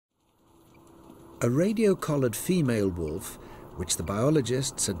A radio-collared female wolf, which the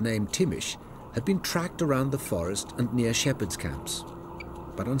biologists had named Timish, had been tracked around the forest and near shepherds' camps.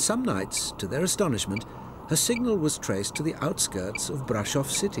 But on some nights, to their astonishment, her signal was traced to the outskirts of Brasov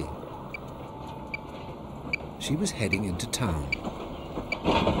city. She was heading into town.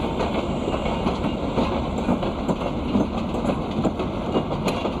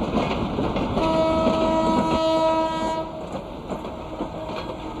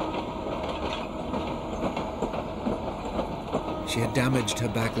 She had damaged her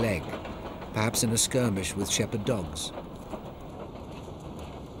back leg, perhaps in a skirmish with shepherd dogs.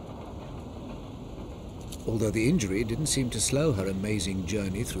 Although the injury didn't seem to slow her amazing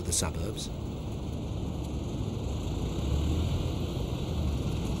journey through the suburbs.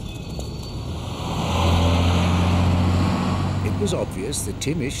 It was obvious that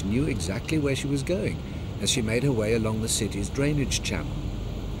Timish knew exactly where she was going as she made her way along the city's drainage channel,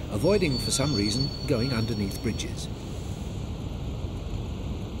 avoiding, for some reason, going underneath bridges.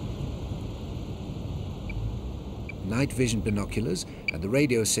 Night vision binoculars and the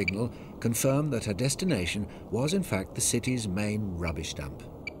radio signal confirmed that her destination was in fact the city's main rubbish dump.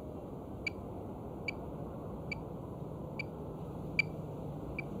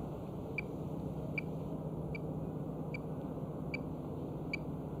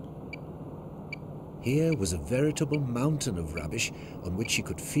 Here was a veritable mountain of rubbish on which she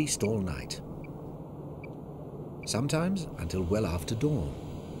could feast all night, sometimes until well after dawn.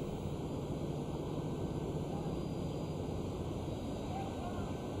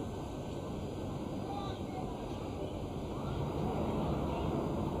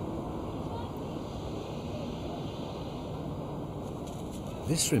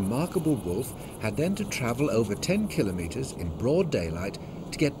 This remarkable wolf had then to travel over 10 kilometers in broad daylight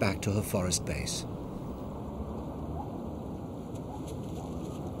to get back to her forest base.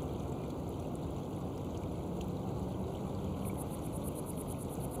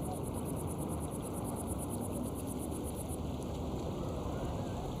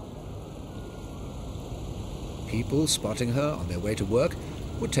 People spotting her on their way to work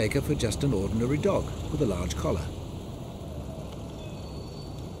would take her for just an ordinary dog with a large collar.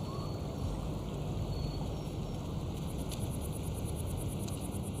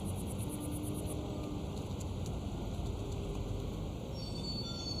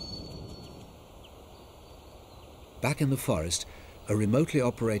 Back in the forest, a remotely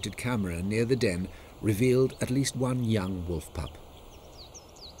operated camera near the den revealed at least one young wolf pup.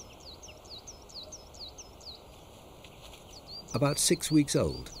 About 6 weeks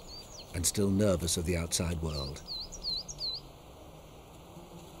old, and still nervous of the outside world.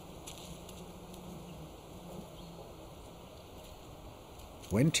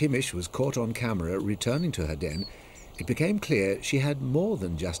 When Timish was caught on camera returning to her den, it became clear she had more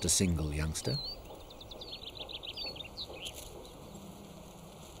than just a single youngster.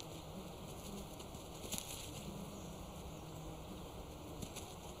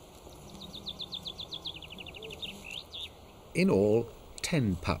 In all,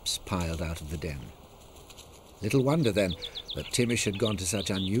 10 pups piled out of the den. Little wonder, then, that Timish had gone to such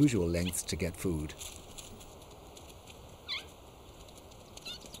unusual lengths to get food.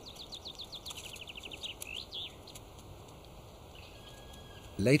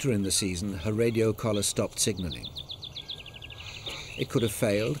 Later in the season, her radio collar stopped signaling. It could have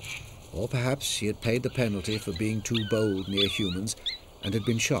failed, or perhaps she had paid the penalty for being too bold near humans and had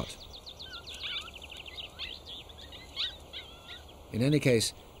been shot. In any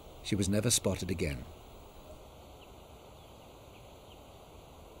case, she was never spotted again.